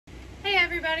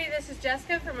everybody, this is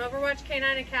Jessica from Overwatch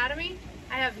K9 Academy.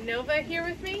 I have Nova here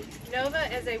with me. Nova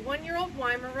is a 1-year-old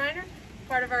Weimaraner,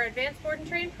 part of our Advanced Board and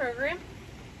Train program.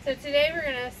 So today we're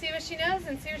going to see what she knows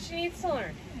and see what she needs to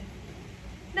learn.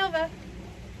 Nova,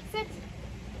 sit.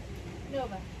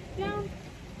 Nova, down.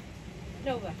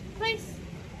 Nova, place.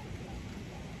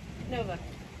 Nova,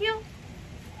 heel.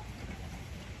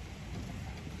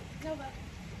 Nova,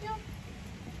 heel.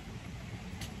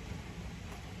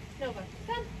 Nova,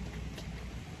 come.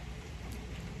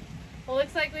 Well,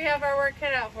 looks like we have our work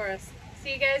cut out for us.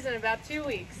 See you guys in about 2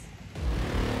 weeks.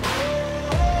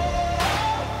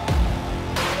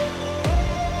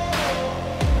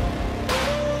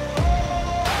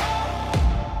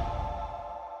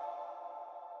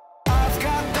 I've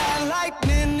got that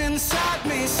lightning inside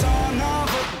me, son of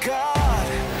a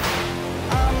god.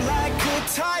 I'm like a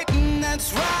titan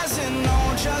that's rising,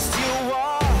 oh, just you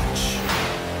watch.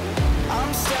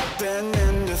 I'm stepping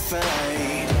into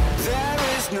fate.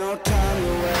 There is no time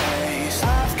to waste.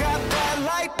 I've got that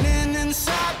lightning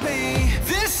inside me.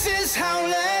 This is how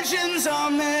legends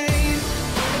are made.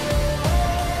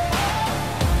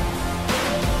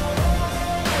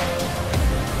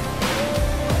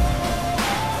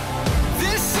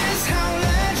 This is how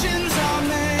legends are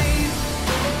made.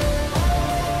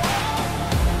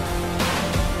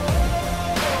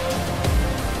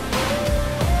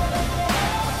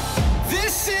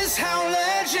 This is how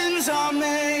legends are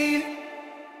made.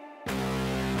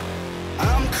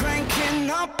 I'm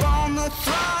cranking up on the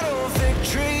throttle,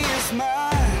 victory is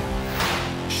mine.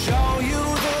 Show you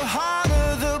the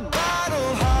harder the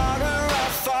battle, harder I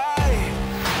fight.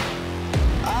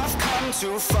 I've come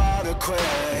too far to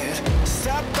quit.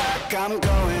 Step back, I'm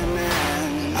going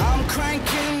in. I'm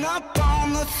cranking up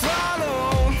on the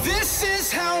throttle. This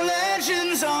is how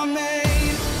legends are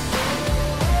made.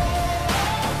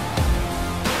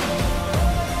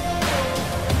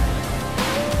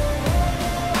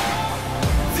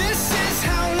 This is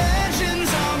how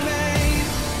legends are made.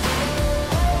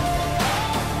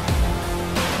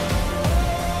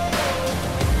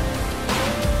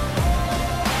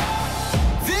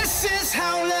 This is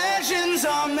how legends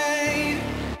are made.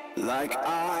 Like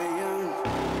iron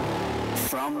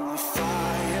from the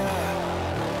fire,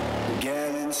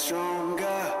 getting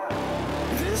stronger.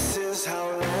 This is how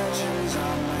legends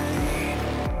are made.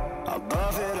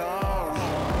 Above it all,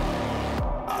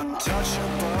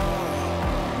 untouchable,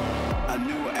 a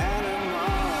new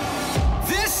animal.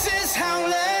 This is how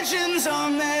legends are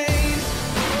made.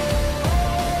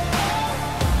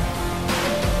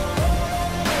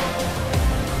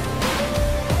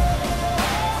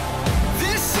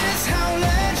 This is how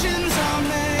legends are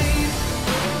made.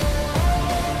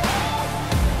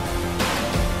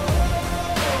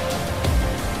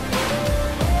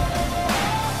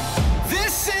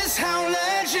 This is how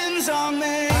legends are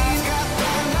made. I've got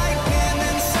that lightning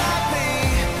inside me.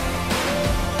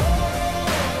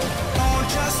 Oh,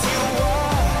 just you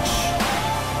watch.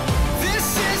 This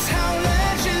is how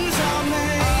legends are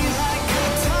made. I'm like a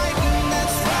titan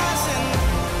that's rising.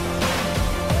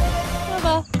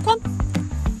 Nova, come.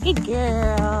 Good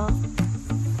girl.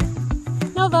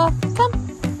 Nova, come.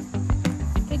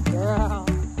 Good girl.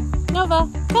 Nova,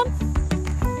 come.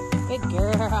 Good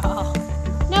girl.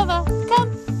 Nova,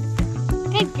 come.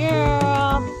 Good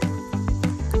girl.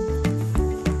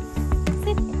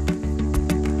 Sit.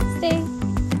 Stay.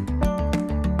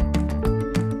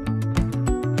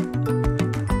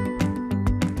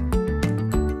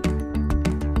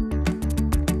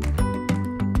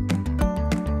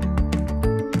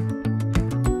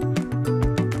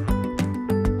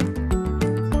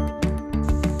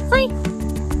 Free.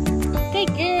 Good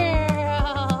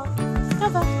girl.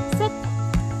 Nova, sit.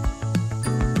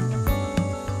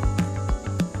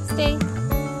 Stay.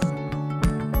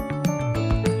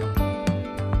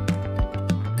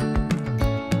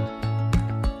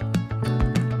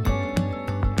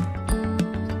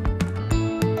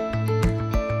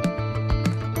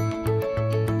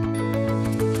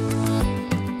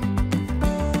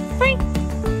 Free.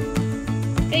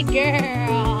 Good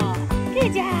girl.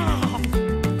 Good job.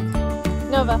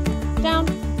 Nova, down.